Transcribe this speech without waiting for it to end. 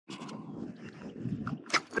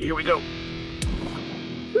Here we go.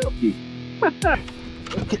 Thank you. What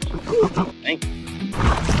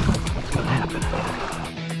happened?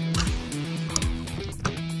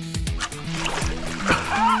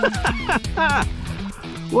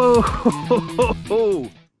 Whoa!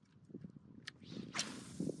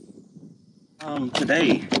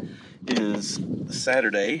 Today is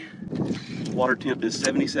Saturday. Water temp is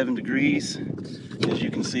 77 degrees. As you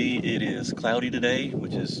can see, it is cloudy today,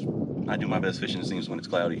 which is, I do my best fishing, it seems, when it's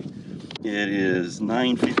cloudy. It is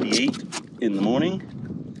 9:58 in the morning.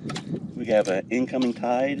 We have an incoming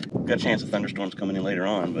tide. We've got a chance of thunderstorms coming in later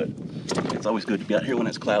on, but it's always good to be out here when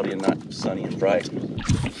it's cloudy and not sunny and bright.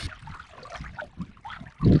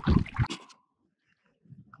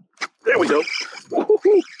 There we go.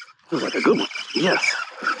 Woo-hoo-hoo. Feels like a good one. Yes.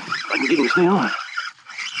 I can get him to stay on.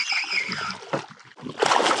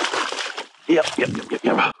 Yep.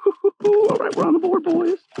 All right, we're on the board,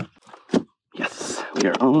 boys. Yes, we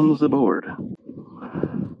are on the board.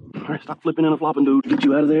 All right, stop flipping and flopping, dude. Get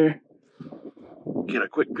you out of there. Get a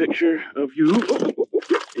quick picture of you,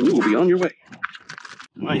 and you will be on your way.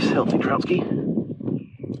 Nice, healthy Troutski.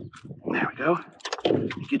 There we go.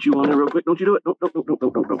 Get you on there real quick. Don't you do it. Don't.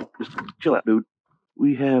 Just chill out, dude.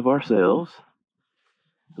 We have ourselves,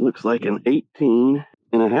 it looks like an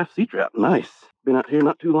 18.5 sea trout. Nice. Been out here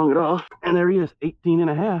not too long at all. And there he is,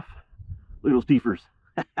 18.5. Look at those teethers.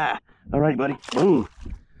 All right, buddy. Boom.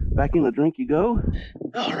 Back in the drink you go.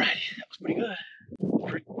 All right, that was pretty good.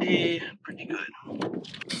 Pretty good.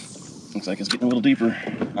 Looks like it's getting a little deeper.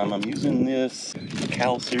 I'm using this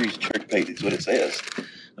Cal Series Church bait, is what it says.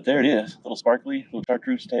 But there it is, little sparkly, little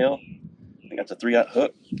chartreuse tail. I think that's a 3/0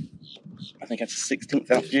 hook. I think that's a 1/16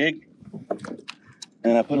 ounce jig.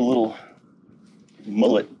 And I put a little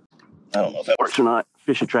mullet. I don't know if that works or not.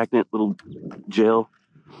 Fish attractant, little gel.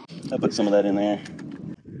 I put some of that in there.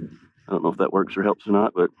 I don't know if that works or helps or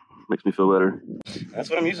not, but makes me feel better. That's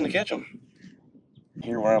what I'm using to catch them.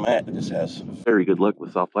 Here where I'm at, it just has very good luck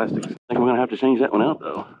with soft plastics. I think I'm gonna have to change that one out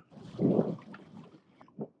though.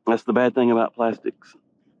 That's the bad thing about plastics.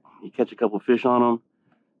 You catch a couple of fish on them,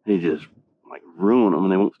 they just like ruin them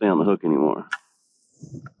and they won't stay on the hook anymore.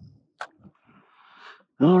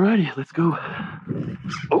 Alrighty, let's go.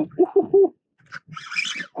 Oh.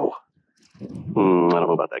 I don't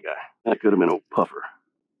know about that guy. That could have been a puffer.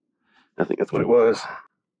 I think that's what it was.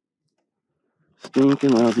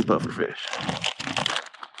 Stinking lousy puffer fish.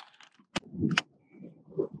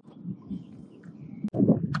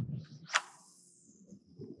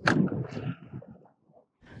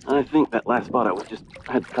 I think that last spot I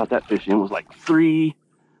had caught that fish in was like 3,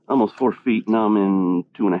 almost 4 feet. Now I'm in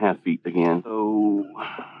 2.5 feet again. So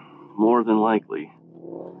more than likely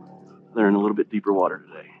they're in a little bit deeper water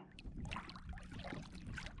today.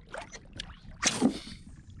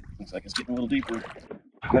 Looks like it's getting a little deeper.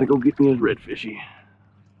 I gotta go get me a redfishy.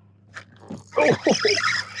 Oh,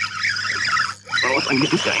 if I can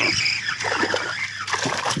get this guy in.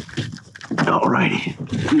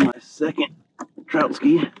 Alrighty, my second trout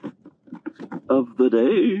ski of the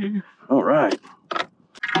day. All right,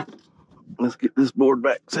 let's get this board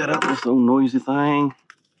back set up. This old noisy thing,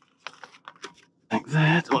 like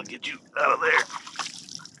that. I'll get you out of there.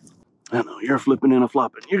 I know you're flipping and a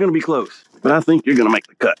flopping. You're gonna be close, but I think you're gonna make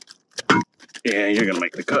the cut. Yeah, you're gonna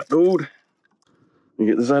make the cut, dude. You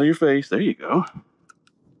get this out of your face. There you go.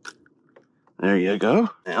 There you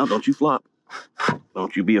go. Now, don't you flop.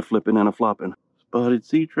 Don't you be a flipping and a flopping. Spotted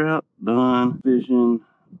sea trout, done. Vision,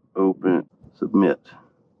 open, submit.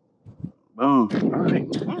 Boom.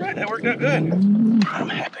 All right, that worked out good. I'm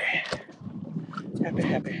happy.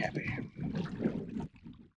 Happy.